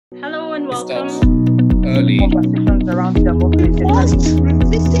Hello and welcome. Early conversations around democracy. First,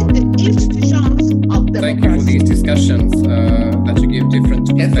 revisiting the institutions of democracy. Thank you for these discussions that you give different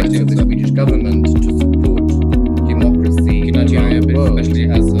perspectives of the Swedish government to support democracy in Nigeria, but especially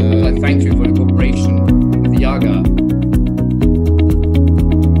as I thank you for the cooperation with Yiaga.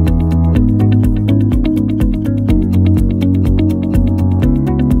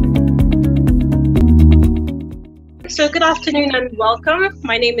 So good afternoon and welcome.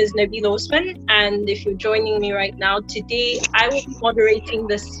 My name is Nabilah Usman, and if you're joining me right now, today I will be moderating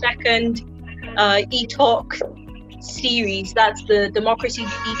the second E-Talk series. That's the Democracy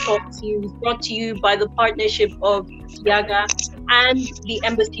E-Talk series brought to you by the partnership of Yiaga and the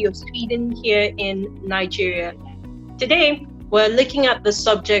Embassy of Sweden here in Nigeria. Today, we're looking at the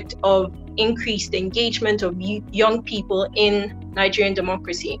subject of increased engagement of young people in Nigerian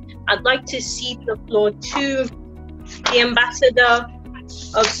democracy. I'd like to cede the floor to the ambassador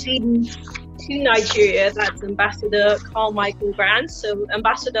of Sweden to Nigeria, that's Ambassador Carl Michael Grans. So,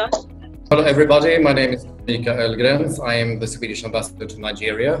 Ambassador. Hello, everybody. My name is Grans. I am the Swedish ambassador to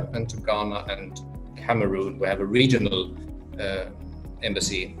Nigeria and to Ghana and Cameroon. We have a regional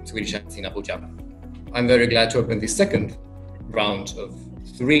embassy, Swedish embassy in Abuja. I'm very glad to open the second round of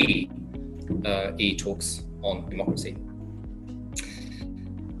 3 e-talks on democracy.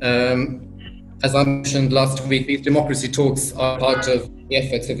 As I mentioned last week, these democracy talks are part of the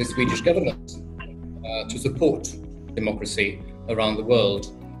efforts of the Swedish government to support democracy around the world.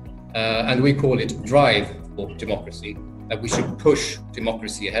 And we call it Drive for Democracy, that we should push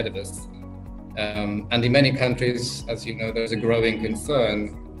democracy ahead of us. And in many countries, as you know, there's a growing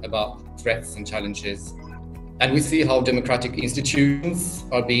concern about threats and challenges. And we see how democratic institutions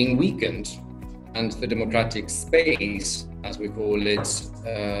are being weakened and the democratic space, as we call it,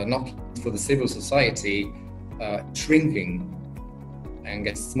 not for the civil society, shrinking and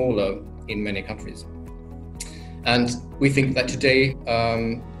gets smaller in many countries. And we think that today,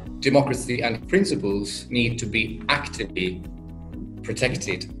 democracy and principles need to be actively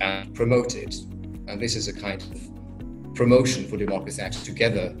protected and promoted. And this is a kind of promotion for democracy actually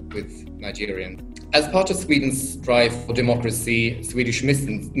together with Nigerian. As part of Sweden's drive for democracy, Swedish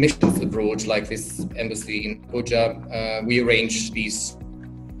missions abroad, like this embassy in Abuja, we arrange these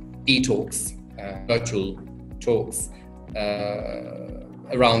e-talks, virtual talks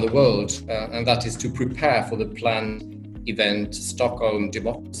around the world, and that is to prepare for the planned event Stockholm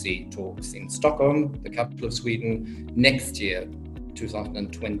Democracy Talks in Stockholm, the capital of Sweden, next year,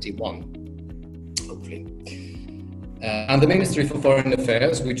 2021, hopefully. And the Ministry for Foreign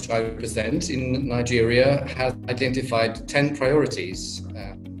Affairs, which I represent in Nigeria, has identified 10 priorities,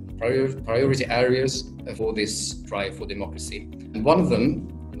 priority areas for this drive for democracy. And one of them,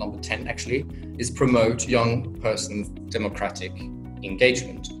 number 10 actually, is promote young persons' democratic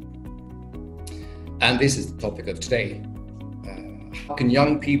engagement. And this is the topic of today. How can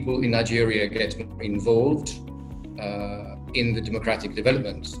young people in Nigeria get more involved in the democratic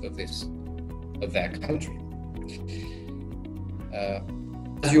development of their country?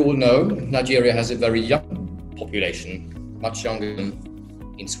 As you all know, Nigeria has a very young population, much younger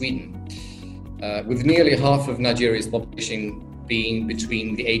than in Sweden, with nearly half of Nigeria's population being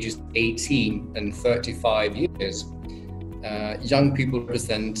between the ages 18 and 35 years. Young people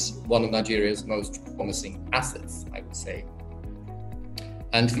represent one of Nigeria's most promising assets, I would say.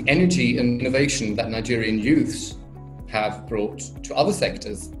 And the energy and innovation that Nigerian youths have brought to other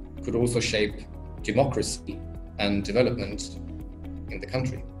sectors could also shape democracy and development in the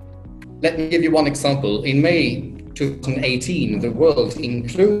country. Let me give you one example. In May 2018, the world,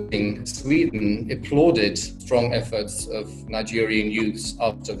 including Sweden, applauded strong efforts of Nigerian youths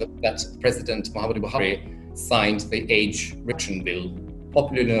after that President Muhammadu Buhari signed the age reduction bill,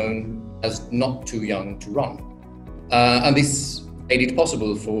 popularly known as Not Too Young to Run. And this made it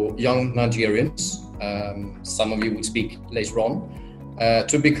possible for young Nigerians, some of you will speak later on,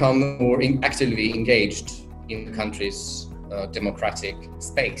 to become more actively engaged in the country's democratic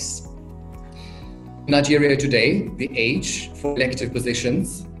space. In Nigeria today, the age for elective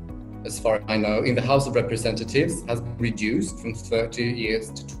positions, as far as I know, in the House of Representatives has been reduced from 30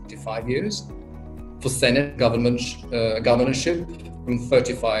 years to 25 years. For Senate governorship, from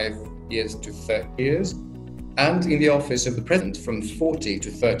 35 years to 30 years. And in the office of the President, from 40 to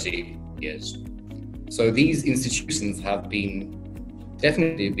 30 years. So these institutions have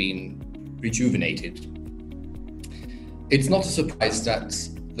definitely been rejuvenated. It's not a surprise that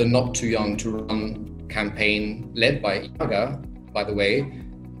the Not Too Young to Run campaign, led by Yiaga, by the way,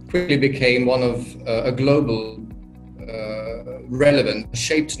 quickly became one of a global relevant,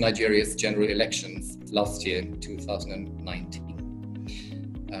 shaped Nigeria's general elections last year, 2019.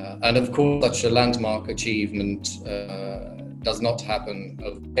 And of course, such a landmark achievement does not happen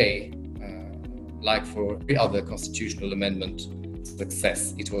overnight, like for every other constitutional amendment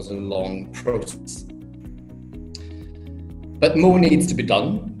success. It was a long process. But more needs to be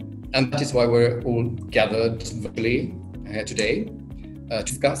done, and that is why we're all gathered virtually here today to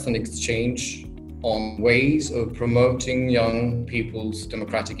discuss and exchange on ways of promoting young people's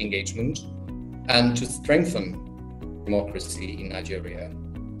democratic engagement and to strengthen democracy in Nigeria.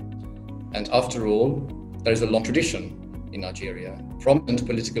 And after all, there is a long tradition in Nigeria. Prominent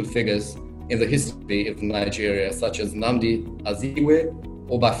political figures in the history of Nigeria, such as Nnamdi Azikiwe,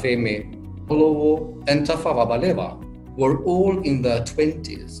 Obafemi Awolowo, and Tafawa Balewa, were all in their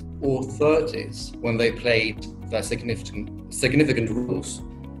 20s or 30s when they played their significant roles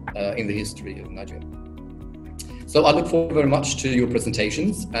in the history of Nigeria. So I look forward very much to your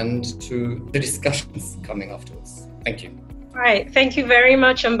presentations and to the discussions coming afterwards. Thank you. Right, thank you very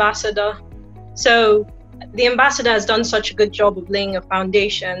much, Ambassador. So the Ambassador has done such a good job of laying a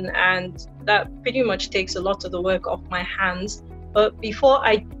foundation, and that pretty much takes a lot of the work off my hands. But before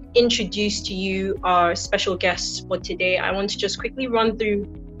I introduce to you our special guests for today, I want to just quickly run through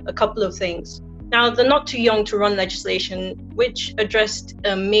a couple of things. Now, the Not Too Young to Run legislation, which addressed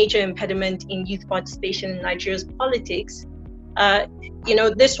a major impediment in youth participation in Nigeria's politics,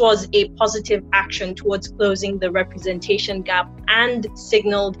 this was a positive action towards closing the representation gap and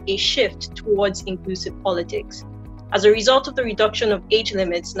signaled a shift towards inclusive politics. As a result of the reduction of age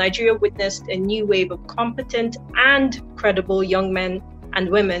limits, Nigeria witnessed a new wave of competent and credible young men and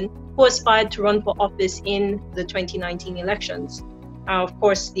women who aspired to run for office in the 2019 elections. Of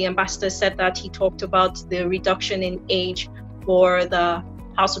course, the ambassador said that he talked about the reduction in age for the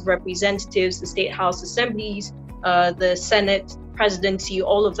House of Representatives, the State House Assemblies, the Senate, presidency,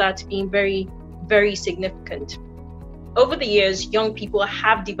 all of that being very, very significant. Over the years, young people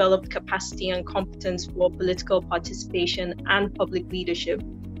have developed capacity and competence for political participation and public leadership,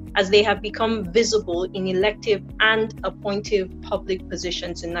 as they have become visible in elective and appointive public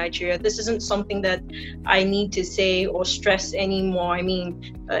positions in Nigeria. This isn't something that I need to say or stress anymore. I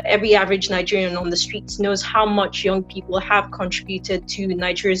mean, every average Nigerian on the streets knows how much young people have contributed to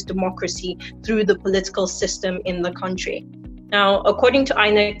Nigeria's democracy through the political system in the country. Now, according to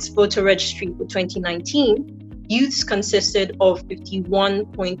INEC's voter registry for 2019, youths consisted of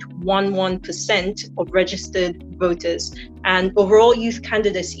 51.11% of registered voters, and overall youth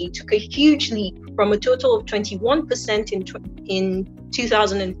candidacy took a huge leap from a total of 21% in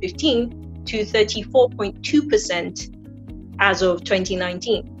 2015 to 34.2% as of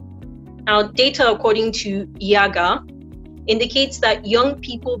 2019. Now, data according to Yiaga indicates that young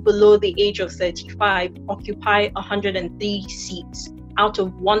people below the age of 35 occupy 103 seats out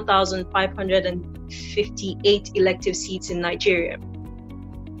of 1,558 elective seats in Nigeria.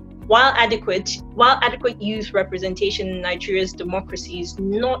 While adequate youth representation in Nigeria's democracy is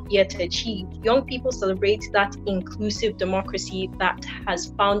not yet achieved, young people celebrate that inclusive democracy that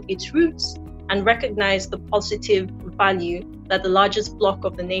has found its roots and recognize the positive value that the largest block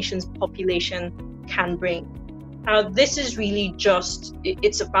of the nation's population can bring. Now, this is really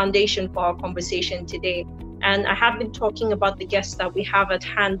it's a foundation for our conversation today. And I have been talking about the guests that we have at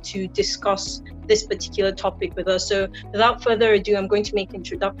hand to discuss this particular topic with us. So without further ado, I'm going to make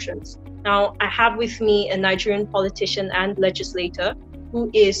introductions. Now, I have with me a Nigerian politician and legislator who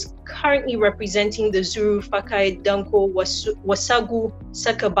is currently representing the Zuru Fakai Danko Wasagu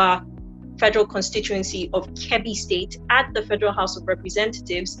Sakaba Federal Constituency of Kebbi State at the Federal House of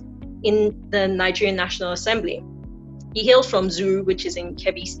Representatives in the Nigerian National Assembly. He hails from Zuru, which is in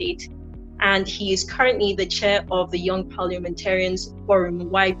Kebbi State, and he is currently the chair of the Young Parliamentarians Forum,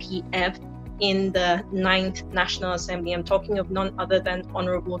 YPF, in the 9th National Assembly. I'm talking of none other than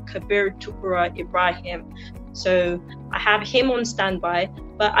Honorable Kabir Tukura Ibrahim. So I have him on standby,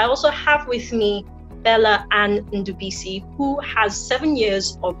 but I also have with me Bella Ann Ndubuisi, who has 7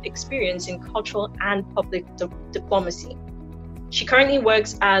 years of experience in cultural and public diplomacy. She currently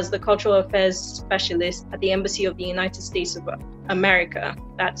works as the Cultural Affairs Specialist at the Embassy of the United States of America,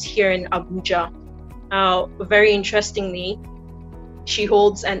 that's here in Abuja. Now, very interestingly, she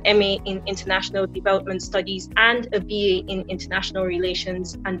holds an MA in International Development Studies and a BA in International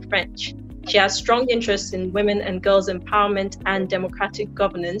Relations and French. She has strong interests in women and girls empowerment and democratic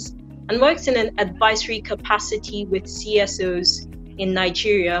governance, and works in an advisory capacity with CSOs in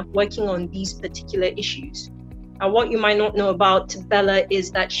Nigeria, working on these particular issues. Now, what you might not know about Bella is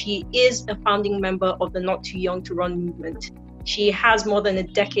that she is a founding member of the Not Too Young to Run movement. She has more than a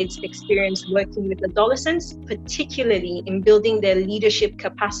decade's experience working with adolescents, particularly in building their leadership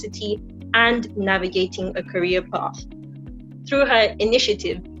capacity and navigating a career path. Through her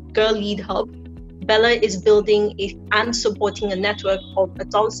initiative, Girl Lead Hub, Bella is building and supporting a network of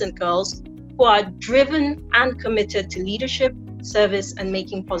adolescent girls who are driven and committed to leadership, service, and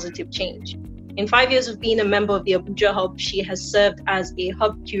making positive change. In 5 years of being a member of the Abuja Hub, she has served as a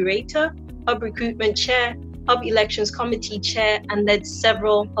Hub Curator, Hub Recruitment Chair, Hub Elections Committee Chair, and led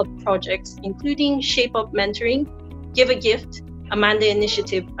several Hub projects, including Shape Up Mentoring, Give a Gift, Amanda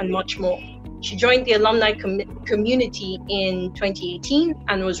Initiative, and much more. She joined the alumni community in 2018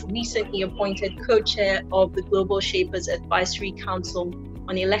 and was recently appointed co-chair of the Global Shapers Advisory Council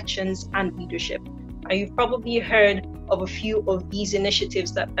on Elections and Leadership. Now, you've probably heard of a few of these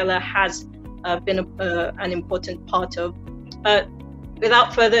initiatives that Bella has been an important part of.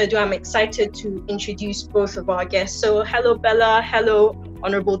 Without further ado, I'm excited to introduce both of our guests. So hello, Bella. Hello,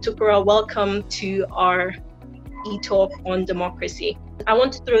 Honorable Tukura. Welcome to our e-talk on democracy. I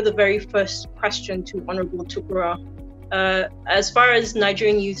want to throw the very first question to Honorable Tukura. As far as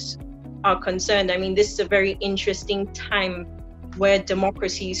Nigerian youths are concerned, I mean, this is a very interesting time where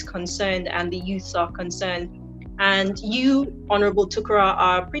democracy is concerned and the youths are concerned. And you, Honorable Tukura,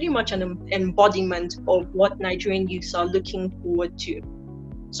 are pretty much an embodiment of what Nigerian youths are looking forward to.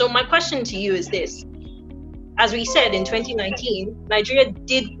 So my question to you is this. As we said, in 2019, Nigeria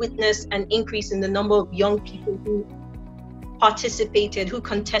did witness an increase in the number of young people who participated, who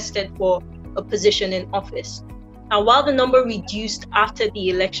contested for a position in office. Now, while the number reduced after the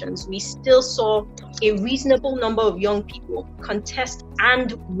elections, we still saw a reasonable number of young people contest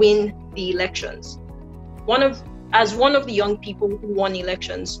and win the elections. As one of the young people who won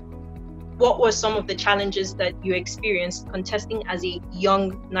elections, what were some of the challenges that you experienced contesting as a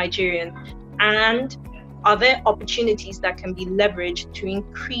young Nigerian? And are there opportunities that can be leveraged to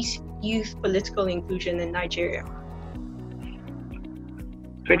increase youth political inclusion in Nigeria?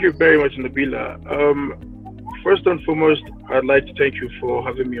 Thank you very much, Nabilah. First and foremost, I'd like to thank you for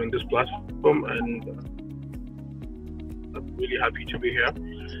having me on this platform, and I'm really happy to be here.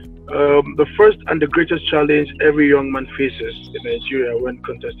 The first and the greatest challenge every young man faces in Nigeria when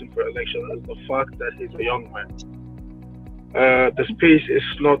contesting for election is the fact that he's a young man. The space is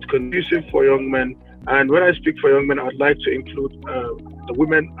not conducive for young men, and when I speak for young men, I'd like to include the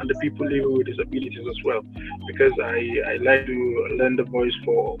women and the people living with disabilities as well, because I like to lend a voice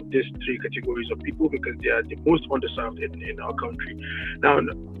for these three categories of people because they are the most underserved in our country. Now,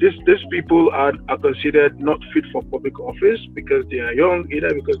 these people are considered not fit for public office because they are young,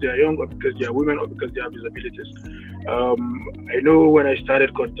 either because they are young or because they are women or because they have disabilities. I know when I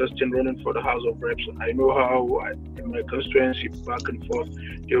started contesting, running for the House of Reps, I know how in my constituency, back and forth,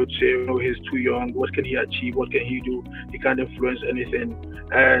 they would say, oh, he's too young, what can he achieve, what can he do, he can't influence anything.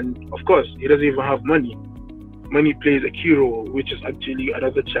 And of course, he doesn't even have money. Money plays a key role, which is actually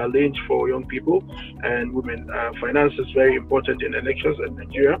another challenge for young people and women. Finance is very important in elections in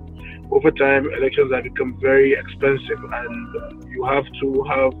Nigeria. Over time, elections have become very expensive, and you have to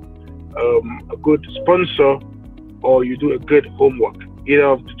have a good sponsor, or you do a good homework, either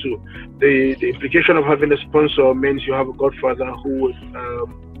of the two. The implication of having a sponsor means you have a godfather who would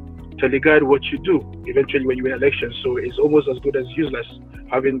teleguide what you do eventually when you win elections. So it's almost as good as useless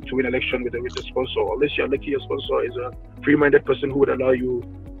having to win election with a sponsor, unless you're lucky your sponsor is a free-minded person who would allow you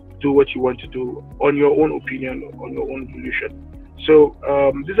do what you want to do on your own opinion, on your own volition. So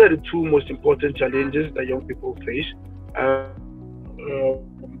these are the two most important challenges that young people face.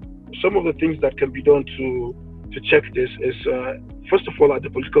 Some of the things that can be done to check this is, first of all, at the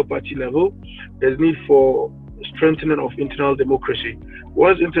political party level, there's need for strengthening of internal democracy.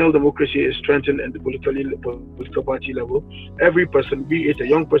 Once internal democracy is strengthened at the political party level, every person, be it a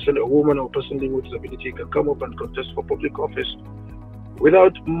young person, a woman, or a person living with disability, can come up and contest for public office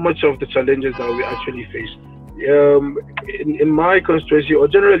without much of the challenges that we actually face. In my constituency, or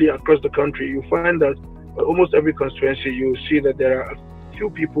generally across the country, you find that almost every constituency, you see that there are a few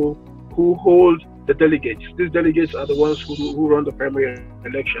people who hold the delegates. These delegates are the ones who run the primary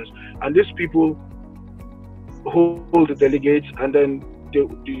elections, and these people hold the delegates, and then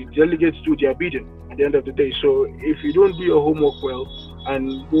the delegates do their bidding at the end of the day. So if you don't do your homework well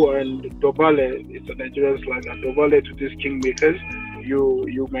and go and dobale, it's a Nigerian slang, and dobale to these kingmakers,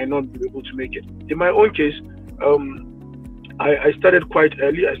 you might not be able to make it. In my own case, I started quite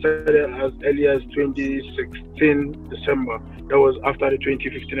early. I started as early as 2016 December. That was after the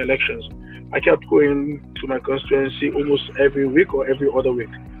 2015 elections. I kept going to my constituency almost every week or every other week,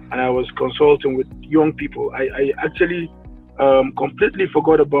 and I was consulting with young people. I actually completely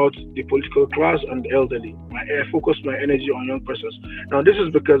forgot about the political class and the elderly. I focused my energy on young persons. Now, this is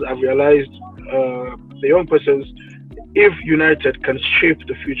because I realized the young persons, if united, can shape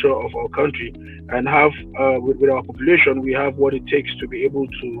the future of our country and have, with our population, we have what it takes to be able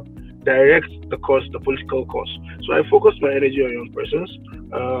to direct the political course. So I focus my energy on young persons,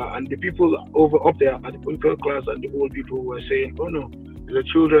 and the people up there at the political class and the old people who are saying, oh no, the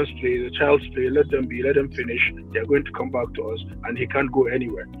children's play, the child's play, let them finish, they're going to come back to us, and he can't go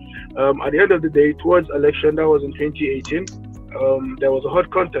anywhere. At the end of the day, towards election, that was in 2018, there was a hot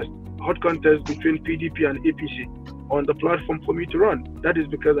contest between PDP and APC on the platform for me to run. That is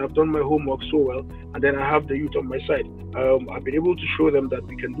because I've done my homework so well, and then I have the youth on my side. I've been able to show them that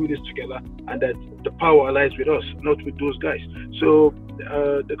we can do this together, and that the power lies with us, not with those guys. So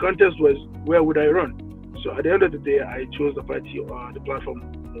the contest was, where would I run? So at the end of the day, I chose the party, the platform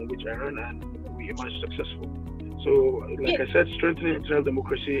on which I run, and we emerged successful. So, like I said, strengthening internal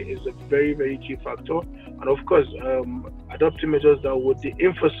democracy is a very, very key factor. And of course, adopting measures that would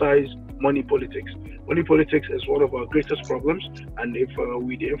de-emphasize money politics. Money politics is one of our greatest problems. And if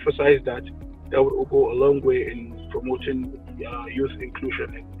we de-emphasize that, that would go a long way in promoting youth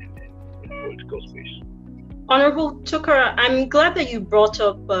inclusion in the political space. Honorable Tukura, I'm glad that you brought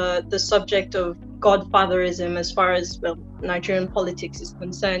up the subject of godfatherism as far as Nigerian politics is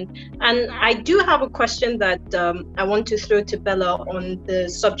concerned. And I do have a question that I want to throw to Bella on the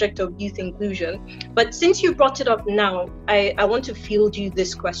subject of youth inclusion. But since you brought it up now, I want to field you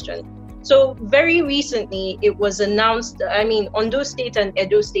this question. So very recently, it was announced, Ondo State and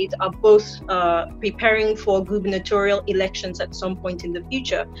Edo State are both preparing for gubernatorial elections at some point in the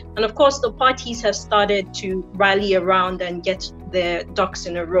future. And of course, the parties have started to rally around and get their ducks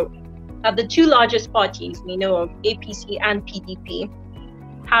in a row. The two largest parties, we know of, APC and PDP,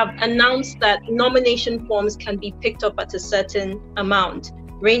 have announced that nomination forms can be picked up at a certain amount,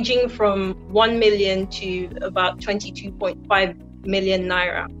 ranging from 1 million to about 22.5 million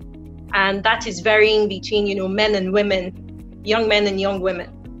naira. And that is varying between, men and women, young men and young women.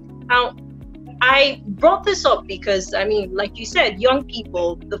 Now, I brought this up because, like you said, young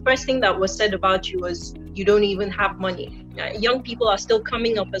people, the first thing that was said about you was you don't even have money. Young people are still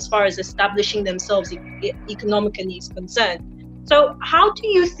coming up as far as establishing themselves economically is concerned. So how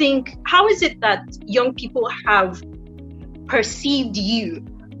is it that young people have perceived you,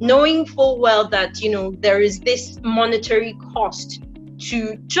 knowing full well that, there is this monetary cost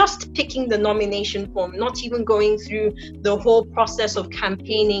to just picking the nomination form, not even going through the whole process of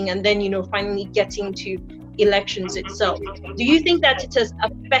campaigning and then, finally getting to elections itself? Do you think that it has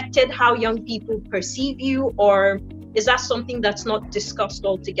affected how young people perceive you, or is that something that's not discussed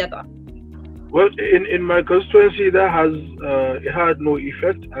altogether? Well, in my constituency, that it had no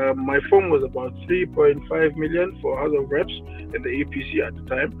effect. My form was about 3.5 million for House of Reps in the APC at the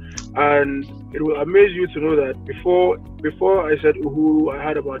time, and it will amaze you to know that before I said Uhuru, I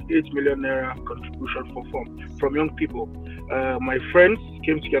had about 8 million naira contribution for form from young people. My friends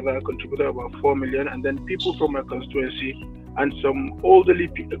came together, contributed about 4 million, and then people from my constituency and some older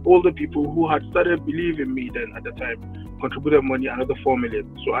people who had started believing me then at the time contributed money, another 4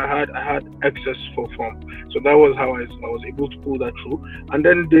 million. So I had excess for form. So that was how I was able to pull that through. And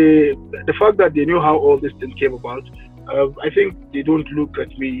then the fact that they knew how all this thing came about, I think they don't look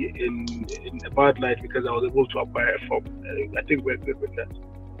at me in a bad light because I was able to acquire a form. I think we're good with that.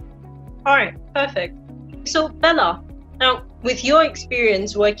 All right, perfect. So Bella, now with your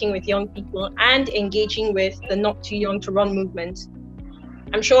experience working with young people and engaging with the Not Too Young to Run movement,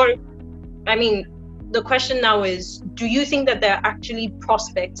 I'm sure, the question now is, do you think that there are actually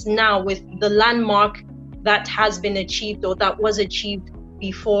prospects now with the landmark that has been achieved or that was achieved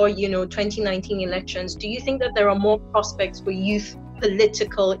before, 2019 elections? Do you think that there are more prospects for youth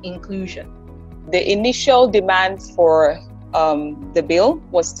political inclusion? The initial demand for the bill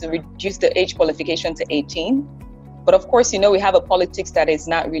was to reduce the age qualification to 18. But of course, we have a politics that is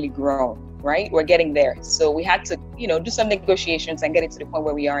not really grown, right? We're getting there. So we had to, do some negotiations and get it to the point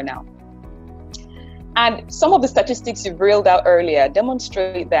where we are now. And some of the statistics you've reeled out earlier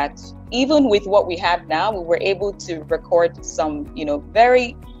demonstrate that even with what we have now, we were able to record some,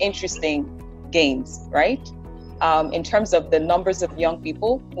 very interesting gains, right? In terms of the numbers of young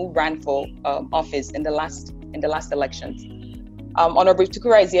people who ran for office in the last elections. Honorable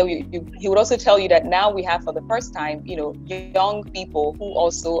Tukura is here. He would also tell you that now we have for the first time, young people who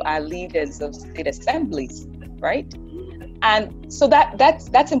also are leaders of state assemblies, right? And so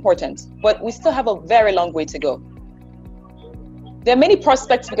that's important, but we still have a very long way to go. There are many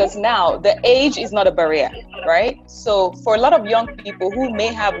prospects because now the age is not a barrier, right? So for a lot of young people who may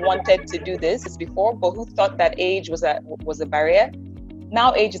have wanted to do this before, but who thought that age was a barrier,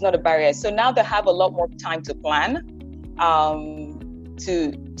 now age is not a barrier. So now they have a lot more time to plan,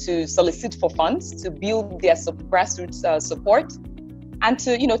 to to solicit for funds, to build their grassroots support, and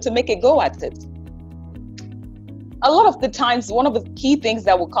to make a go at it. A lot of the times, one of the key things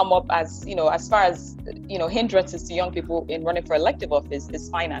that will come up as far as hindrances to young people in running for elective office is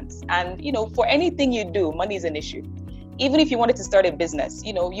finance. And for anything you do, money is an issue. Even if you wanted to start a business,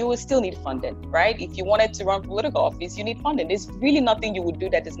 you will still need funding, right? If you wanted to run political office, you need funding. There's really nothing you would do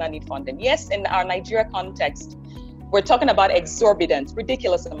that does not need funding. Yes, in our Nigeria context, we're talking about exorbitant,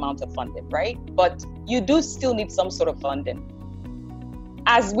 ridiculous amount of funding, right? But you do still need some sort of funding.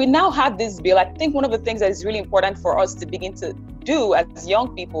 As we now have this bill, I think one of the things that is really important for us to begin to do as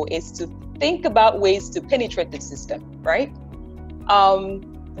young people is to think about ways to penetrate the system, right?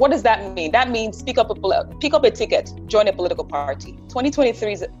 What does that mean? That means pick up a ticket, join a political party.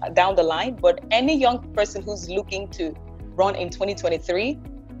 2023 is down the line, but any young person who's looking to run in 2023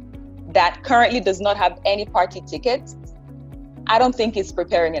 that currently does not have any party ticket, I don't think is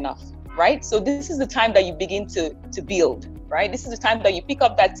preparing enough, right? So this is the time that you begin to build, right? This is the time that you pick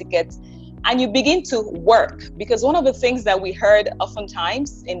up that ticket and you begin to work. Because one of the things that we heard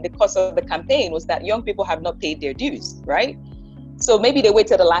oftentimes in the course of the campaign was that young people have not paid their dues, right? So maybe they wait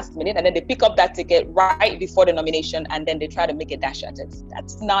till the last minute and then they pick up that ticket right before the nomination and then they try to make a dash at it.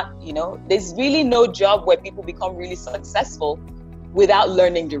 That's not, there's really no job where people become really successful without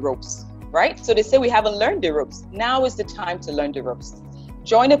learning the ropes, right? So they say we haven't learned the ropes. Now is the time to learn the ropes.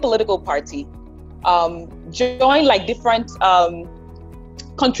 Join a political party, join like different,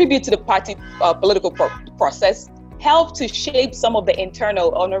 contribute to the party political process, help to shape some of the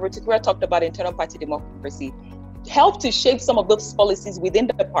internal, Honorable Tukura talked about internal party democracy, help to shape some of those policies within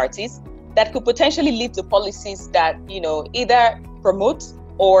the parties that could potentially lead to policies that, either promote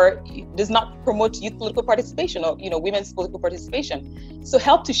or does not promote youth political participation or, women's political participation. So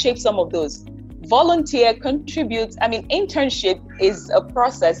help to shape some of those. Volunteer, contribute. Internship is a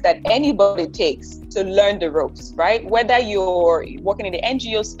process that anybody takes to learn the ropes, right? Whether you're working in the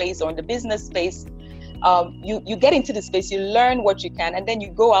NGO space or in the business space, you get into the space, you learn what you can, and then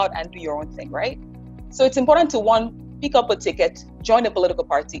you go out and do your own thing, right? So it's important to, one, pick up a ticket, join a political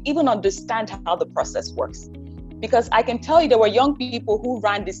party, even understand how the process works. Because I can tell you there were young people who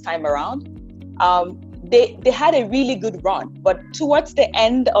ran this time around. They had a really good run, but towards the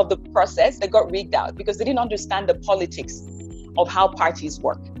end of the process, they got rigged out because they didn't understand the politics of how parties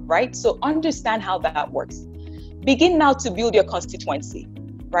work, right? So understand how that works. Begin now to build your constituency,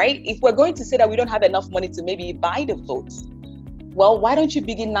 right? If we're going to say that we don't have enough money to maybe buy the votes, well, why don't you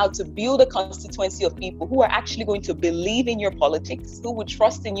begin now to build a constituency of people who are actually going to believe in your politics, who would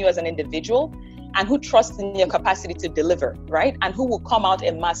trust in you as an individual, and who trust in your capacity to deliver, right? And who will come out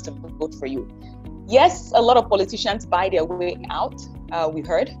en masse to vote for you. Yes, a lot of politicians buy their way out, we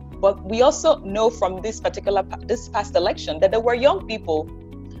heard, but we also know from this past election that there were young people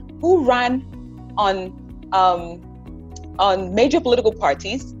who ran on major political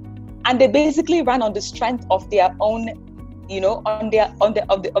parties, and they basically ran on the strength of their own, of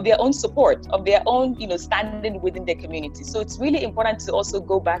their own support, of their own, standing within their community. So it's really important to also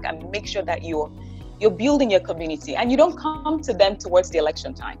go back and make sure that you're building your community, and you don't come to them towards the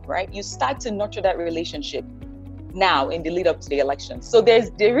election time, right? You start to nurture that relationship now in the lead up to the election. So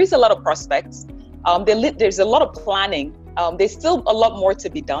there is a lot of prospects. There's a lot of planning. There's still a lot more to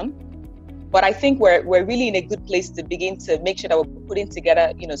be done, but I think we're really in a good place to begin to make sure that we're putting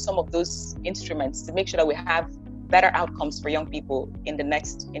together, some of those instruments to make sure that we have better outcomes for young people in the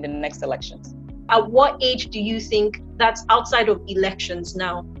next elections. At what age do you think, that's outside of elections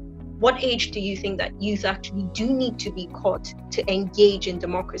now, what age do you think that youth actually do need to be caught to engage in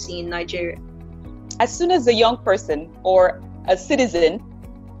democracy in Nigeria? As soon as a young person or a citizen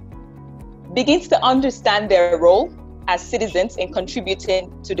begins to understand their role as citizens in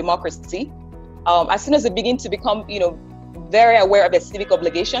contributing to democracy, as soon as they begin to become, very aware of their civic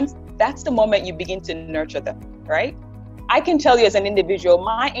obligations, that's the moment you begin to nurture them, right? I can tell you as an individual,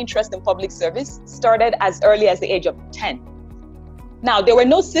 my interest in public service started as early as the age of 10. Now, there were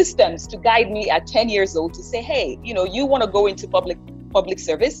no systems to guide me at 10 years old to say, hey, you want to go into public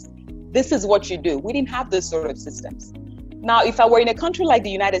service, this is what you do. We didn't have those sort of systems. Now, if I were in a country like the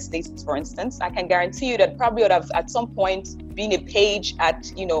United States, for instance, I can guarantee you that probably would have at some point been a page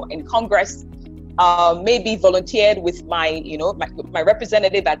in Congress, maybe volunteered with my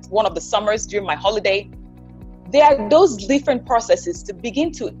representative at one of the summers during my holiday. There are those different processes to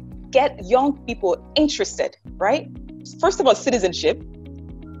begin to get young people interested, right? First of all, citizenship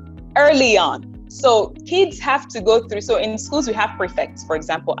early on. So kids have to go through, so in schools we have prefects, for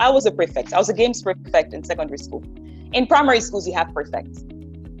example. I was a prefect. I was a games prefect in secondary school. In primary schools, you have prefects.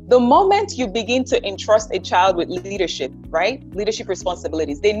 The moment you begin to entrust a child with leadership, right? Leadership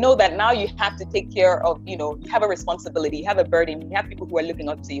responsibilities, they know that now you have to take care of, you have a responsibility, you have a burden, you have people who are looking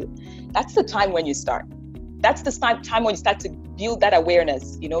up to you. That's the time when you start. That's the time when you start to build that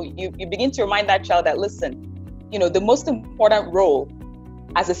awareness. You begin to remind that child that, listen, the most important role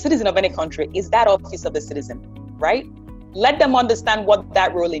as a citizen of any country is that office of the citizen, right? Let them understand what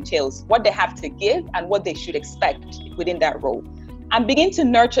that role entails, what they have to give and what they should expect within that role. And begin to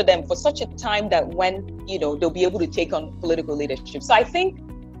nurture them for such a time that when, they'll be able to take on political leadership. So I think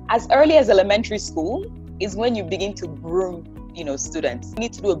as early as elementary school is when you begin to groom, students. You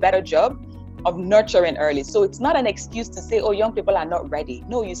need to do a better job of nurturing early. So it's not an excuse to say, oh, young people are not ready.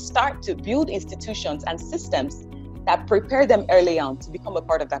 No, you start to build institutions and systems that prepare them early on to become a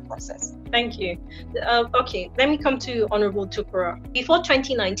part of that process. Thank you. Okay, let me come to Honorable Tukura. Before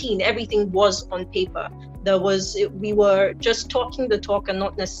 2019, everything was on paper. We were just talking the talk and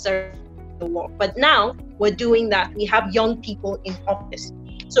not necessarily the walk. But now we're doing that. We have young people in office.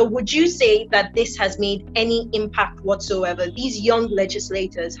 So would you say that this has made any impact whatsoever? These young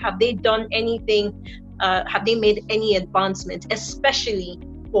legislators, have they done anything? Have they made any advancement, especially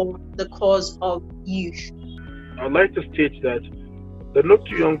for the cause of youth? I'd like to state that the Not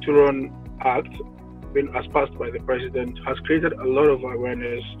Too Young to Run Act, as passed by the President, has created a lot of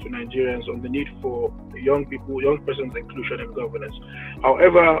awareness to Nigerians on the need for young persons' inclusion in governance.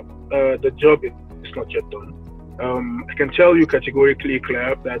 However, the job is not yet done. I can tell you categorically,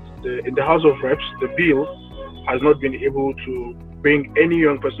 Claire, that in the House of Reps, the bill has not been able to bring any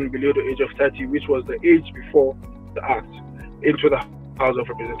young person below the age of 30, which was the age before the Act, into the House of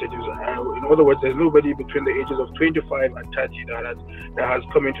Representatives. In other words, there's nobody between the ages of 25 and 30 that has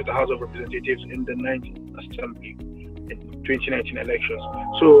come into the House of Representatives in the 19th Assembly in 2019 elections.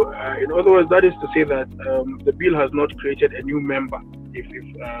 So, in other words, that is to say that the bill has not created a new member, if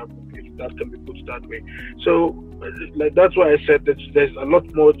that can be put that way. So, that's why I said that there's a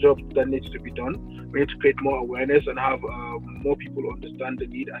lot more job that needs to be done. We need to create more awareness and have more people understand the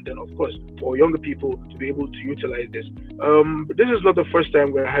need, and then, of course, for younger people to be able to utilize this. But this is not the first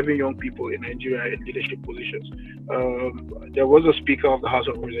time we're having young people in Nigeria in leadership positions. There was a Speaker of the House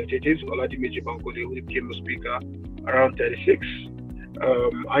of Representatives, Oladimeji Bankole, who became a Speaker around 36.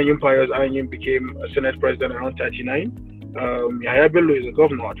 Anyim became a Senate President around 39. Yahya Bello is a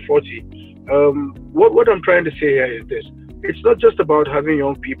governor at 40. What I'm trying to say here is this: it's not just about having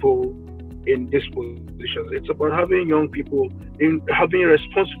young people in these positions. It's about having having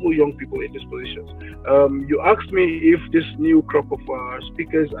responsible young people in these positions. You asked me if this new crop of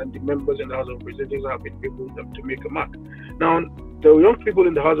speakers and the members in the House of Representatives have been able to make a mark. Now, the young people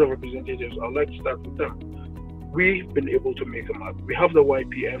in the House of Representatives, I'd like to start with them. We've been able to make a mark. We have the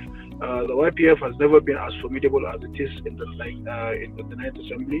YPF. The YPF has never been as formidable as it is in the 9th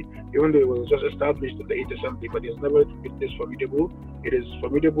Assembly, even though it was just established in the 8th Assembly, but it's never been this formidable. It is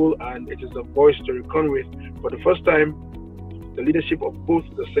formidable, and it is a voice to reckon with. For the first time, the leadership of both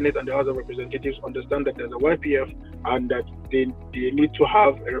the Senate and the House of Representatives understand that there's a YPF and that they need to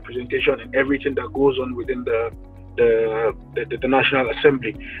have a representation in everything that goes on within the National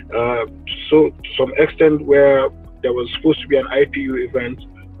Assembly. So to some extent, where there was supposed to be an IPU event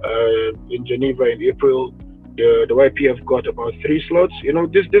in Geneva in April, the YPF got about 3 slots.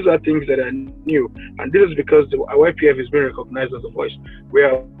 These are things that are new, and this is because the YPF is being recognized as a voice. We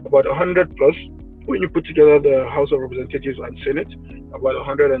are about 100 plus when you put together the House of Representatives and Senate, about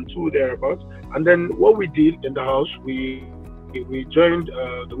 102 thereabouts. And then what we did in the House, we joined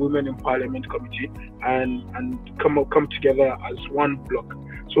the Women in Parliament Committee and come together as one block.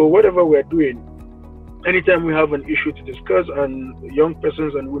 So whatever we're doing, anytime we have an issue to discuss and young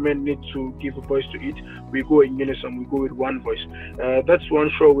persons and women need to give a voice to it, we go in unison, we go with one voice. That's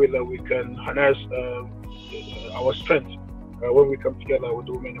one sure way that we can harness our strength when we come together with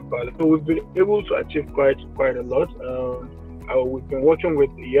the Women in Parliament. So we've been able to achieve quite a lot. We've been working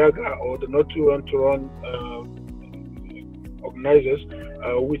with Yiaga, or the Not Too Young to Run organizers,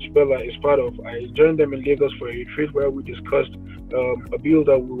 which Bella is part of. I joined them in Lagos for a retreat where we discussed a bill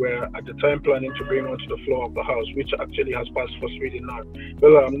that we were at the time planning to bring onto the floor of the House, which actually has passed first reading now.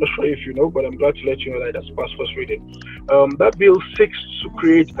 Bella, I'm not sure if you know, but I'm glad to let you know that it has passed first reading. That bill seeks to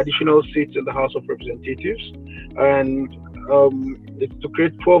create additional seats in the House of Representatives, and it's to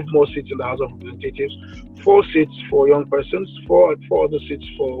create 12 more seats in the House of Representatives, 4 seats for young persons, 4 other seats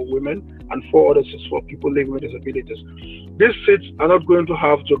for women, and 4 other seats for people living with disabilities. These seats are not going to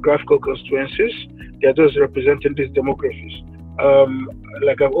have geographical constituencies. They're just representing these demographies.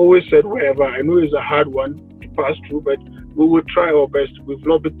 Like I've always said, wherever, I know it's a hard one to pass through, but we will try our best. We've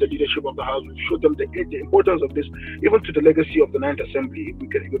lobbied the leadership of the House. We've showed them the importance of this, even to the legacy of the 9th Assembly.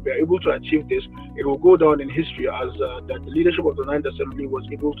 If we are able to achieve this, it will go down in history as that the leadership of the 9th Assembly was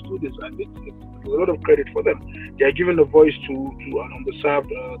able to do this, and it's a lot of credit for them. They are giving a voice to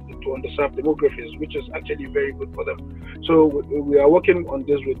underserved demographies, which is actually very good for them. So we are working on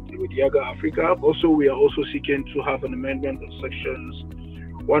this with Yiaga Africa. Also, we are also seeking to have an amendment of sections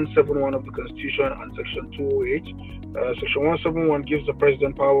 171 of the Constitution and Section 208. Section 171 gives the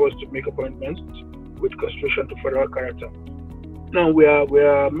President powers to make appointments with constitution to federal character. Now we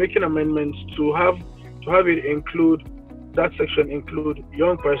are making amendments to have it include that section include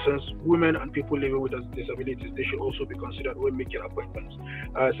young persons, women, and people living with disabilities. They should also be considered when making appointments.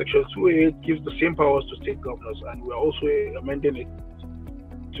 Section 208 gives the same powers to state governors, and we are also amending it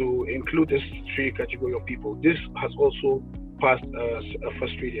to include this 3 category of people. This has also passed a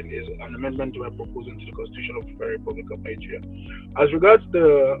first reading. Is an amendment we are proposing to the Constitution of the Federal Republic of Nigeria. As regards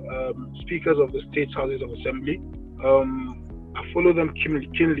the speakers of the state's houses of assembly, I follow them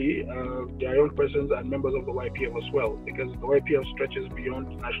keenly. They are young persons and members of the YPF as well, because the YPF stretches beyond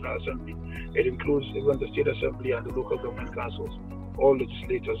the National Assembly. It includes even the State Assembly and the local government councils, all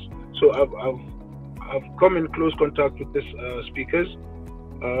legislators. So I've come in close contact with these speakers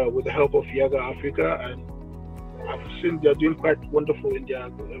with the help of Yiaga Africa, and I've seen they are doing quite wonderful in their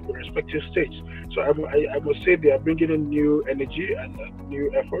respective states. So I must say they are bringing in new energy and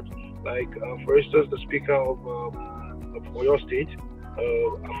new effort. Like for instance, the speaker of Oyo State,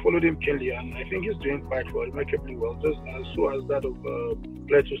 I followed him keenly, and I think he's doing quite well, remarkably well, just so as that of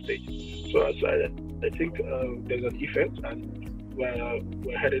Plateau State. So I think there's an effect, and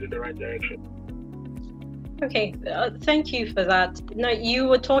we're headed in the right direction. Okay, thank you for that. Now, you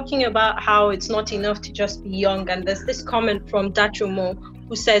were talking about how it's not enough to just be young, and there's this comment from Dachomo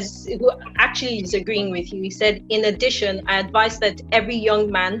who actually is agreeing with you. He said, in addition, I advise that every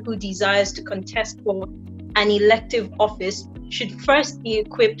young man who desires to contest for an elective office should first be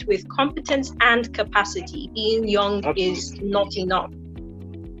equipped with competence and capacity. Being young is not enough.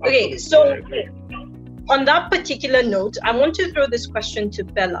 Okay, so on that particular note, I want to throw this question to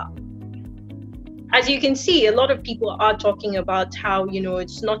Bella. As you can see, a lot of people are talking about how,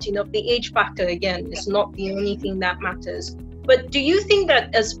 it's not enough. The age factor, again, is not the only thing that matters. But do you think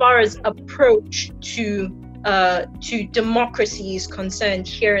that as far as approach to democracy is concerned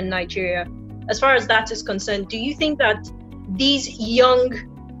here in Nigeria, as far as that is concerned, do you think that these young,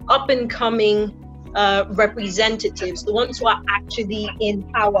 up-and-coming representatives, the ones who are actually in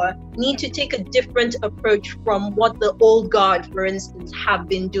power, need to take a different approach from what the old guard, for instance, have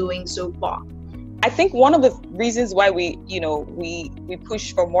been doing so far? I think one of the reasons why we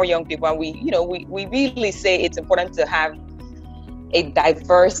push for more young people, and we really say it's important to have a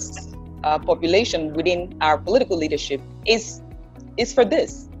diverse population within our political leadership is for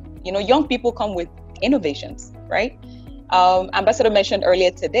this. Young people come with innovations, right? Ambassador mentioned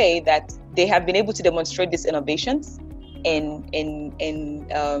earlier today that they have been able to demonstrate these innovations in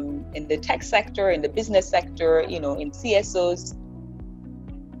the tech sector, in the business sector, in CSOs.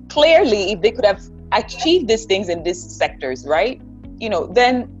 Clearly, if they could have achieved these things in these sectors, right,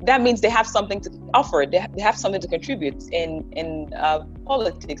 then that means they have something to offer. They have something to contribute in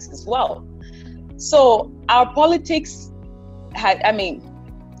politics as well. So our politics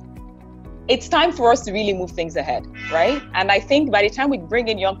it's time for us to really move things ahead, right? And I think by the time we bring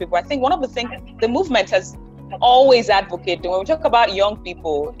in young people, I think one of the things the movement has always advocated, when we talk about young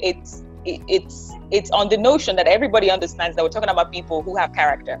people, it's on the notion that everybody understands that we're talking about people who have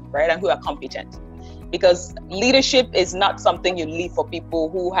character, right, and who are competent. Because leadership is not something you leave for people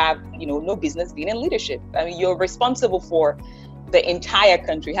who have, no business being in leadership. You're responsible for the entire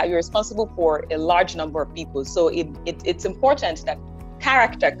country. You're responsible for a large number of people. So it's important that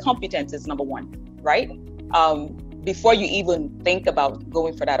character, competence is number one, right? Before you even think about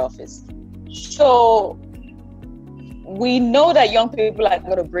going for that office. So we know that young people are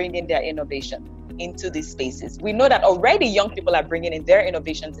going to bring in their innovation into these spaces. We know that already young people are bringing in their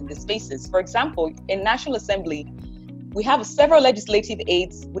innovations in these spaces. For example, in National Assembly, we have several legislative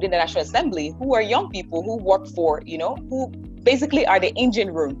aides within the National Assembly who are young people who work for, who basically are the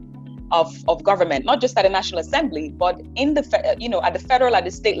engine room of government, not just at the National Assembly, but in the, at the federal, at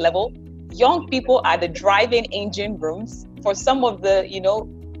the state level. Young people are the driving engine rooms for some of the,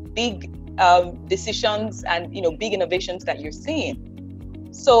 big decisions and, big innovations that you're seeing.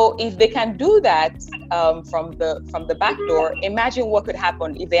 So if they can do that from the back door, imagine what could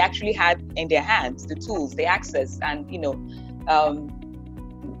happen if they actually had in their hands the tools, the access, and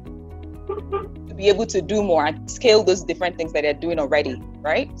to be able to do more and scale those different things that they're doing already,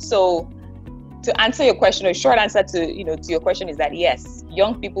 right? So to answer your question, a short answer to your question is that yes,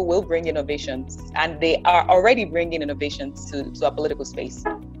 young people will bring innovations, and they are already bringing innovations to our political space.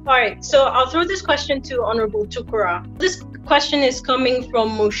 All right, so I'll throw this question to Honorable Tukura. This question is coming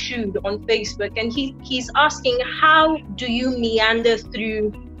from Moshood on Facebook, and he's asking, how do you meander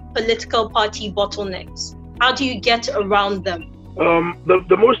through political party bottlenecks? How do you get around them?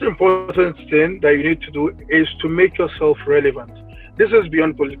 The most important thing that you need to do is to make yourself relevant. This is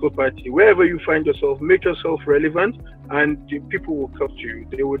beyond political party. Wherever you find yourself, make yourself relevant, and the people will come to you.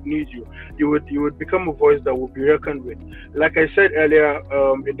 They would need you. You would become a voice that will be reckoned with. Like I said earlier,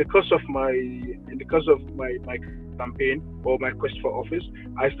 in the course of my campaign or my quest for office,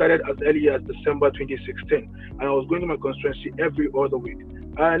 I started as early as December 2016, and I was going to my constituency every other week.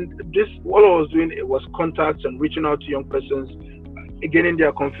 And this, all I was doing, it was contacts and reaching out to young persons, gaining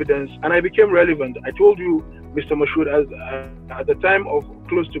their confidence, and I became relevant. I told you, Mr. Moshood, at the time of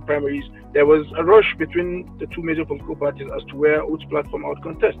close to primaries, there was a rush between the two major political parties as to which platform I would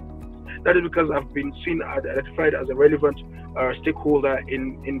contest. That is because I've been identified as a relevant stakeholder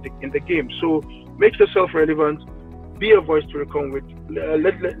in the game. So make yourself relevant, be a voice to reckon with,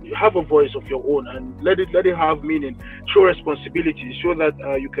 have a voice of your own, and let it have meaning. Show responsibility, show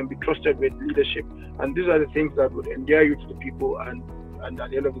that you can be trusted with leadership, and these are the things that would endear you to the people, and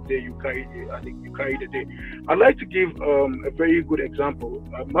at the end of the day, you carry the day. I'd like to give a very good example.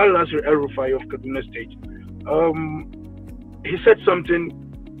 Mal Nasir El-Rufai of Kaduna State. He said something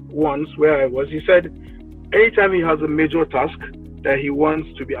once where I was. He said, anytime he has a major task that he wants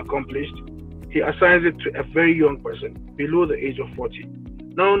to be accomplished, he assigns it to a very young person below the age of 40.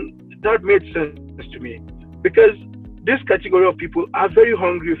 Now, that made sense to me, because this category of people are very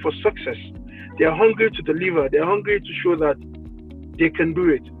hungry for success. They are hungry to deliver. They are hungry to show that they can do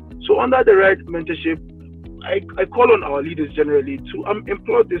it. So under the right mentorship, I call on our leaders generally to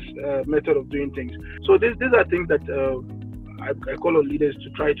employ this method of doing things. So these are things that I call on leaders to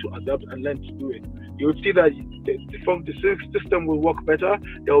try to adapt and learn to do it. You will see that the system will work better.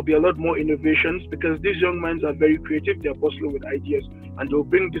 There will be a lot more innovations, because these young minds are very creative. They are bustling with ideas, and they will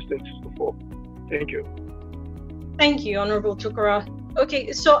bring these things to the fore. Thank you. Thank you, Honorable Tukura.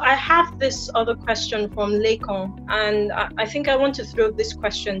 Okay, so I have this other question from Lekon, and I think I want to throw this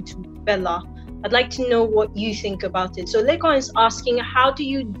question to Bella. I'd like to know what you think about it. So Lekon is asking, how do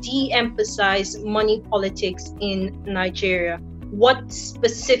you de-emphasize money politics in Nigeria? What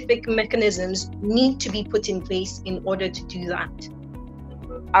specific mechanisms need to be put in place in order to do that?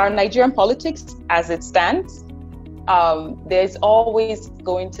 Our Nigerian politics, as it stands, there's always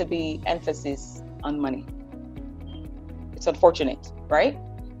going to be emphasis on money. It's unfortunate, right?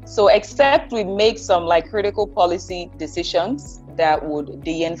 So except we make some critical policy decisions that would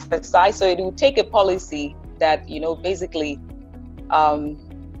de-emphasize, so it would take a policy that, basically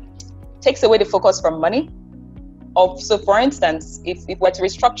takes away the focus from money. So for instance, if we're to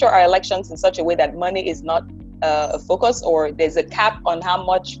restructure our elections in such a way that money is not a focus, or there's a cap on how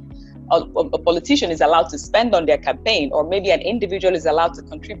much a politician is allowed to spend on their campaign, or maybe an individual is allowed to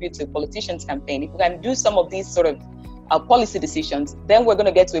contribute to a politician's campaign, if we can do some of these sort of policy decisions, then we're going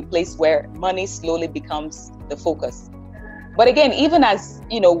to get to a place where money slowly becomes the focus. But again, even as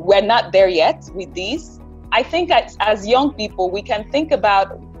we're not there yet with these, I think as young people, we can think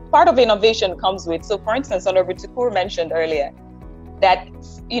about part of innovation comes with. So for instance, Honorable Tukura mentioned earlier that,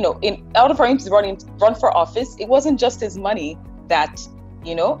 in order for him to run for office, it wasn't just his money that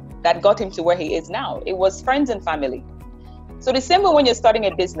got him to where he is now. It was friends and family. So the same way when you're starting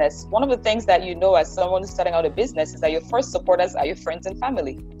a business, one of the things that as someone who's starting out a business is that your first supporters are your friends and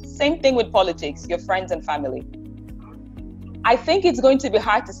family. Same thing with politics, your friends and family. I think it's going to be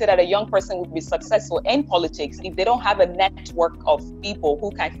hard to say that a young person would be successful in politics if they don't have a network of people who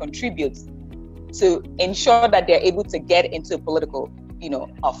can contribute to ensure that they're able to get into a political,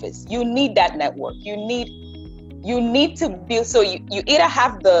 office. You need that network. You need to build. So you either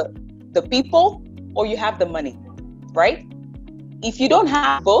have the people or you have the money, right? If you don't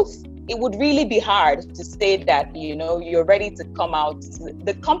have both, it would really be hard to say that, you're ready to come out.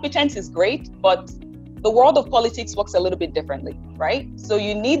 The competence is great, but the world of politics works a little bit differently, right? So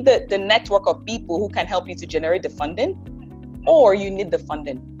you need the network of people who can help you to generate the funding, or you need the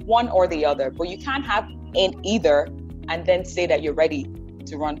funding, one or the other. But you can't have either and then say that you're ready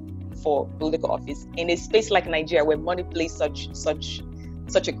to run for political office in a space like Nigeria, where money plays such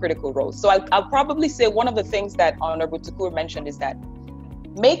a critical role. So I'll probably say one of the things that Honorable Tukura mentioned is that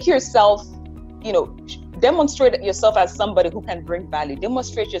make yourself, demonstrate yourself as somebody who can bring value.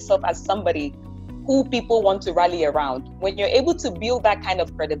 Demonstrate yourself as somebody who people want to rally around. When you're able to build that kind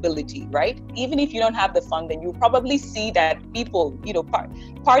of credibility, right? Even if you don't have the funding, you probably see that people,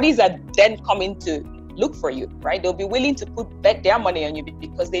 parties are then coming to look for you, right? They'll be willing to bet their money on you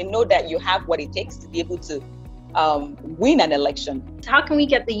because they know that you have what it takes to be able to win an election. How can we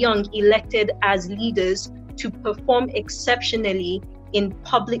get the young elected as leaders to perform exceptionally in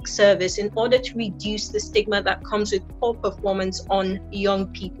public service in order to reduce the stigma that comes with poor performance on young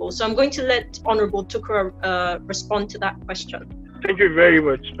people? So I'm going to let Honorable Tukura respond to that question. Thank you very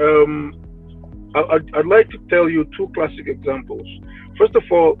much. I'd like to tell you two classic examples. First of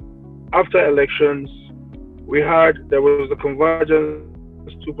all, after elections, there was the Convergence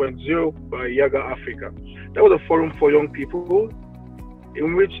 2.0 by Yiaga Africa. That was a forum for young people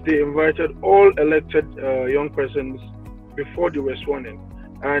in which they invited all elected young persons before they were sworn in.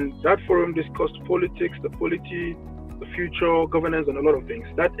 And that forum discussed politics, the polity, the future, governance, and a lot of things.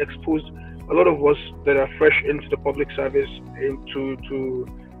 That exposed a lot of us that are fresh into the public service into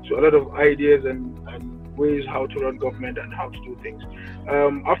a lot of ideas and ways how to run government and how to do things.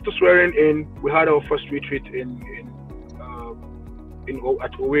 After swearing in, we had our first retreat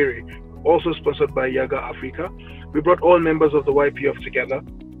at Owerri, also sponsored by Yiaga Africa. We brought all members of the YPF together,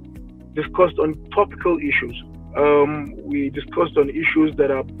 discussed on topical issues. We discussed on issues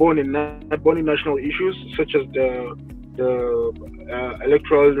that are born in national issues, such as the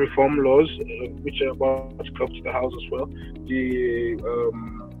electoral reform laws, which are about to come to the House as well, the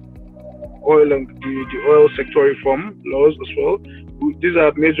oil sector reform laws as well. These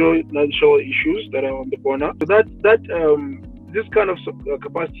are major national issues that are on the border. So this kind of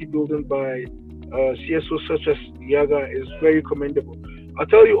capacity building by CSOs such as Yiaga is very commendable. I'll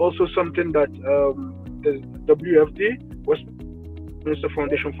tell you also something that the WFD, Westminster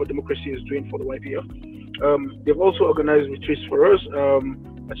Foundation for Democracy, is doing for the YPF. They've also organized retreats for us.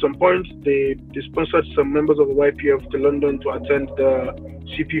 At some point, they sponsored some members of the YPF to London to attend the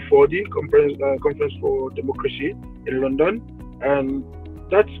CP4D, Conference for Democracy in London. And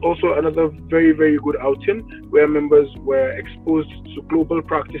that's also another very, very good outing where members were exposed to global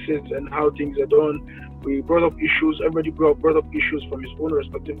practices and how things are done. We brought up issues, everybody brought up issues from his own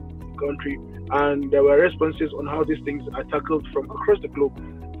respective country, and there were responses on how these things are tackled from across the globe.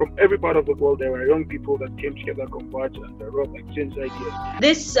 From every part of the world, there were young people that came together, converged, and exchanged ideas.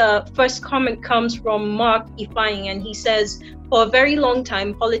 This first comment comes from Mark Ifying, and he says, for a very long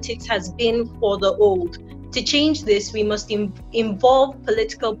time, politics has been for the old. To change this, we must involve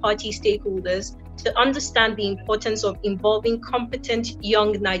political party stakeholders to understand the importance of involving competent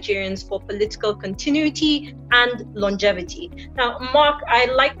young Nigerians for political continuity and longevity. Now, Mark, I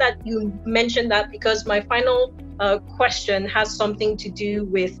like that you mentioned that because my final question has something to do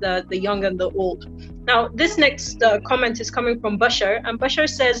with the young and the old. Now, this next comment is coming from Bashar, and Bashar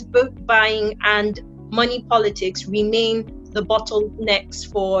says vote buying and money politics remain the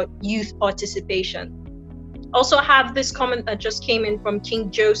bottlenecks for youth participation. Also have this comment that just came in from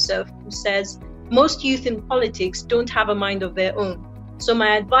King Joseph, who says, most youth in politics don't have a mind of their own. So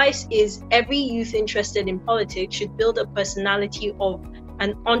my advice is every youth interested in politics should build a personality of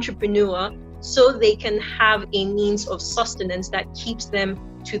an entrepreneur so they can have a means of sustenance that keeps them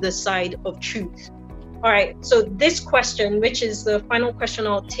to the side of truth. All right, so this question, which is the final question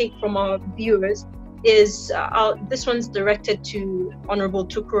I'll take from our viewers, is this one's directed to Honorable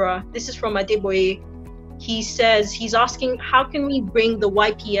Tukura. This is from Adeboye. He says, he's asking, how can we bring the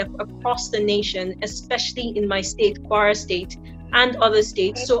YPF across the nation, especially in my state, Kwara State, and other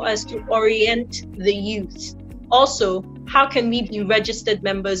states, so as to orient the youth? Also, how can we be registered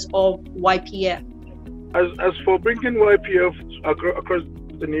members of YPF? As for bringing YPF across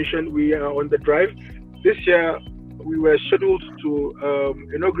the nation, we are on the drive. This year, we were scheduled to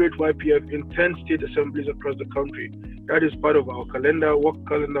inaugurate YPF in 10 state assemblies across the country. That is part of our work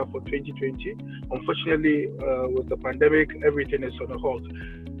calendar for 2020. Unfortunately, with the pandemic, everything is on a halt.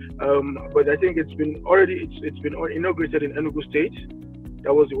 But I think it's been inaugurated in Enugu State.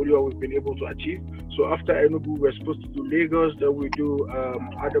 That was the only one we've been able to achieve. So after Enugu, we're supposed to do Lagos, then we do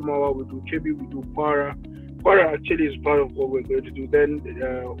Adamawa, we do Kabir, we do Kwara. Kwara actually is part of what we're going to do. Then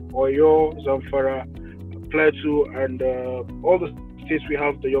Oyo, Zamfara, Plateau, and all the states we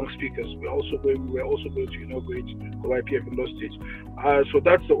have the young speakers. We're also going to inaugurate the YPF in those states. So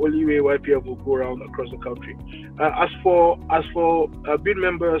that's the only way YPF will go around across the country. As for being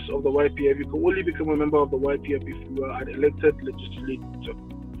members of the YPF, you can only become a member of the YPF if you are an elected legislator.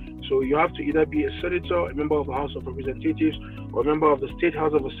 So you have to either be a senator, a member of the House of Representatives, or a member of the State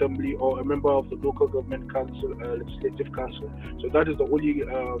House of Assembly, or a member of the local government council, legislative council. So that is the only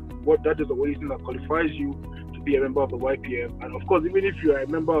thing that qualifies you to to be a member of the YPM. And of course, even if you are a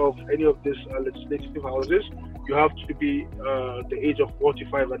member of any of these legislative houses, you have to be the age of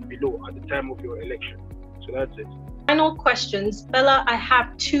 45 and below at the time of your election. So that's it. Final questions. Bella, I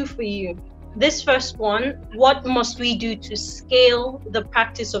have two for you. This first one, what must we do to scale the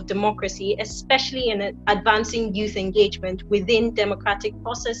practice of democracy, especially in advancing youth engagement within democratic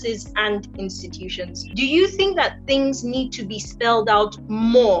processes and institutions? Do you think that things need to be spelled out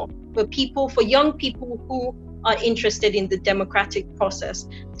more for young people who are interested in the democratic process?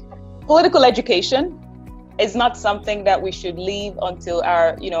 Political education is not something that we should leave until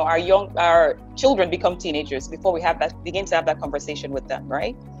our children become teenagers before we begin to have that conversation with them,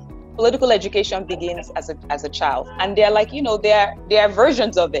 right? Political education begins as a child, and they're like, there are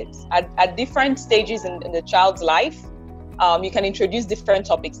versions of it at different stages in the child's life. You can introduce different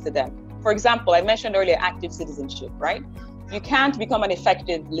topics to them. For example, I mentioned earlier active citizenship, right? You can't become an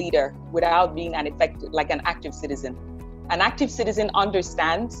effective leader without being an active citizen. An active citizen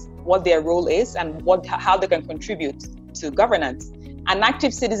understands what their role is and how they can contribute to governance. An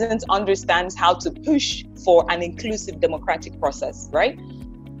active citizen understands how to push for an inclusive democratic process, right?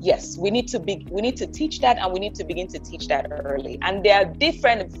 Yes, we need to teach that, and we need to begin to teach that early. And there are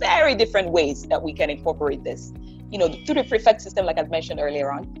very different ways that we can incorporate this. Through the prefect system, like I mentioned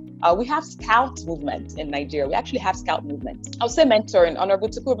earlier on, we have scout movement in Nigeria. We actually have scout movement. I'll say mentoring. Honorable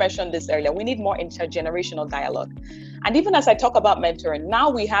Tukura mentioned this earlier. We need more intergenerational dialogue. And even as I talk about mentoring, now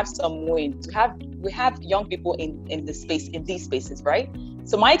we have some wins. We have young people in these spaces, right?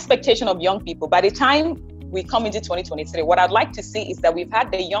 So my expectation of young people, by the time we come into 2023, what I'd like to see is that we've had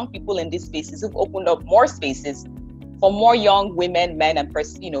the young people in these spaces who've opened up more spaces for more young women, men, and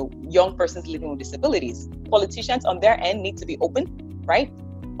young persons living with disabilities. Politicians on their end need to be open, right?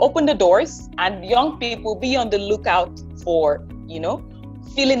 Open the doors, and young people be on the lookout for,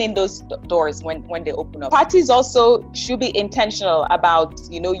 filling in those doors when they open up. Parties also should be intentional about,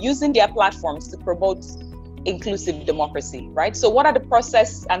 using their platforms to promote inclusive democracy, right? So what are the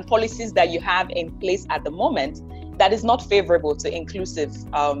process and policies that you have in place at the moment that is not favorable to inclusive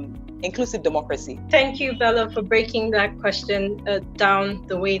democracy? Thank you, Bella, for breaking that question down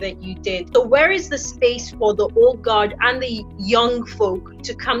the way that you did. So where is the space for the old guard and the young folk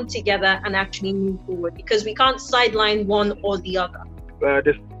to come together and actually move forward? Because we can't sideline one or the other.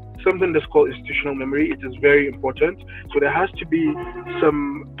 There's something that's called institutional memory. It is very important. So there has to be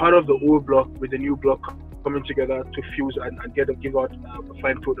some part of the old block with the new block coming together to fuse and give out a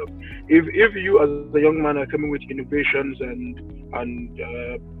fine product. If you as a young man are coming with innovations and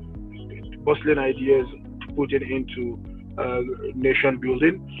bustling ideas to put it into nation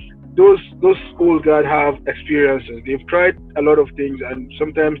building, those old guard have experiences. They've tried a lot of things and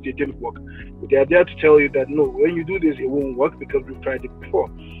sometimes they didn't work. They are there to tell you that no, when you do this, it won't work because we've tried it before.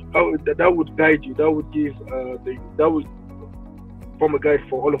 That would guide you. That would give that would form a guide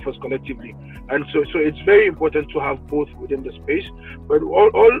for all of us collectively. And so it's very important to have both within the space. But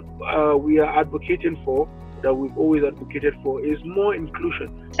all we are advocating for, that we've always advocated for, is more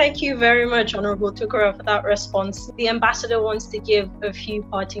inclusion. Thank you very much, Honorable Tukura, for that response. The Ambassador wants to give a few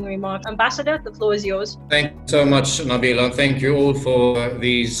parting remarks. Ambassador, the floor is yours. Thank you so much, Nabilah, and thank you all for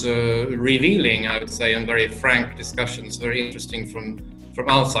these revealing, I would say, and very frank discussions, very interesting from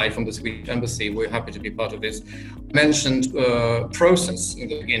outside, from the Swedish Embassy. We're happy to be part of this. I mentioned process in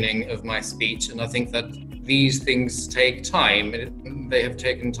the beginning of my speech, and I think that these things take time. They have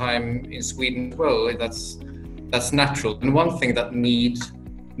taken time in Sweden as well. That's natural. And one thing that needs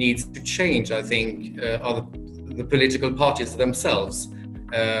to change, I think, are the political parties themselves.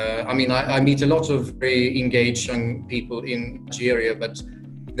 I meet a lot of very engaged young people in Nigeria, but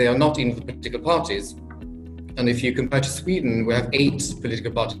they are not in the political parties. And if you compare to Sweden, we have 8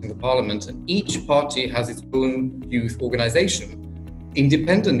 political parties in the parliament, and each party has its own youth organization,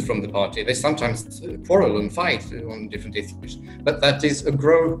 independent from the party. They sometimes quarrel and fight on different issues, but that is a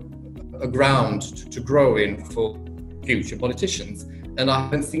ground to grow in for future politicians. And I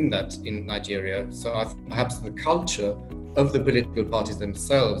haven't seen that in Nigeria. So perhaps the culture of the political parties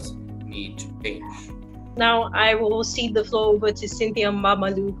themselves need to change. Now I will cede the floor over to Cynthia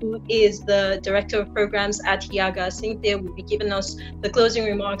Mamalu, who is the Director of Programs at Yiaga. Cynthia will be giving us the closing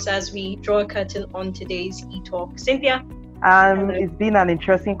remarks as we draw a curtain on today's e-talk. Cynthia? It's been an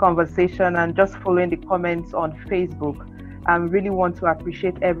interesting conversation, and just following the comments on Facebook, I really want to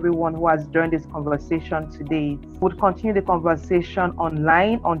appreciate everyone who has joined this conversation today. We'll continue the conversation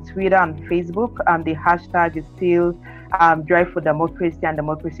online on Twitter and Facebook, and the hashtag is still Drive for Democracy and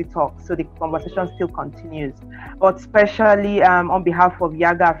Democracy Talks. So the conversation still continues. But especially on behalf of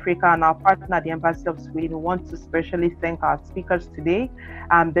Yiaga Africa and our partner at the Embassy of Sweden, we want to especially thank our speakers today,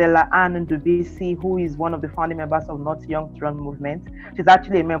 Bella Ann Ndubuisi, who is one of the founding members of Not Young to Run movement. She's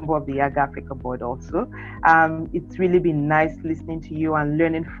actually a member of the Yiaga Africa board also. It's really been nice listening to you and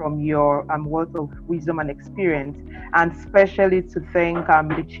learning from your wealth of wisdom and experience, and especially to thank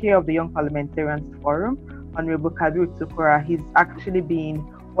the chair of the Young Parliamentarians Forum, Honorable Kabir Tukura. He's actually been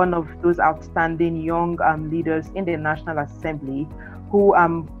one of those outstanding young leaders in the National Assembly who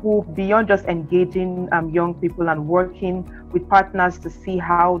beyond just engaging young people and working with partners to see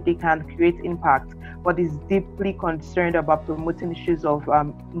how they can create impact, but is deeply concerned about promoting issues of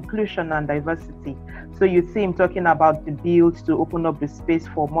inclusion and diversity. So you see him talking about the build to open up the space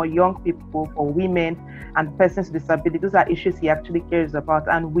for more young people, for women and persons with disabilities. Those are issues he actually cares about,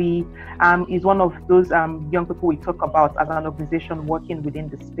 and we is one of those young people we talk about as an organization working within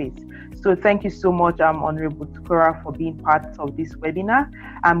the space. So thank you so much, Honorable Tukura, for being part of this webinar.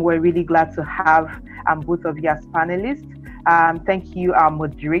 We're really glad to have both of you as panelists. Thank you, our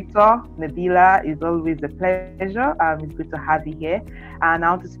moderator, Nabilah. It's always a pleasure. It's good to have you here. And I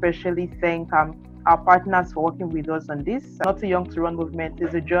want to especially thank our partners for working with us on this. Not Too Young to Run movement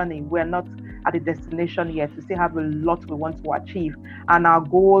is a journey. We're not at the destination yet. We still have a lot we want to achieve. And our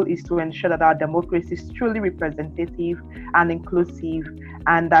goal is to ensure that our democracy is truly representative and inclusive,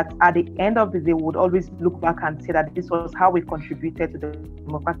 and that at the end of the day, we would always look back and say that this was how we contributed to the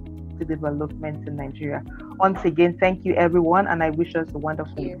democratic development in Nigeria. Once again, thank you everyone, and I wish us a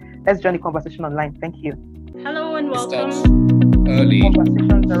wonderful week. Let's join the conversation online. Thank you. Hello and welcome. Early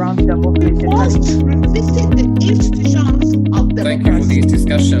conversations around democracy. Revisit the institutions of democracy. Thank you for these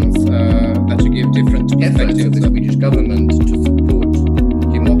discussions that you give different efforts of the Swedish government to support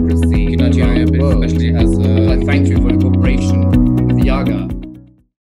democracy in Nigeria, but especially as I thank you for the cooperation